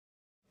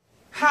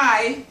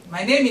Hi,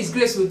 my name is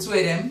Grace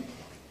Otuedem.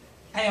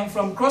 I am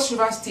from Cross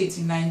River State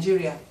in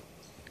Nigeria.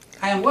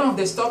 I am one of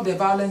the Stop the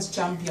Violence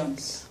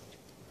champions.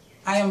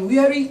 I am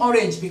wearing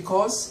orange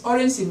because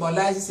orange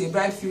symbolizes a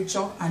bright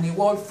future and a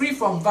world free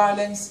from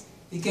violence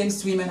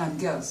against women and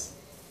girls.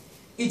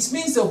 It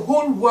means the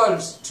whole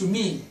world to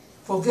me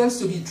for girls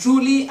to be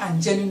truly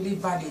and genuinely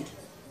valued,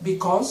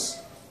 because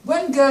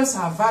when girls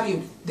are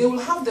valued, they will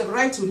have the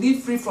right to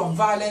live free from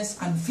violence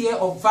and fear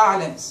of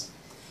violence.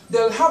 They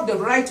will have the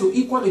right to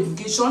equal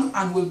education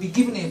and will be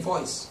given a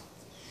voice.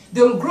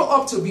 They will grow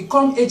up to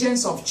become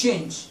agents of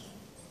change,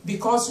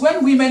 because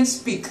when women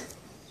speak,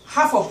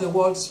 half of the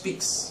world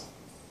speaks.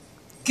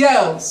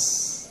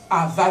 Girls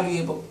are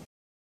valuable.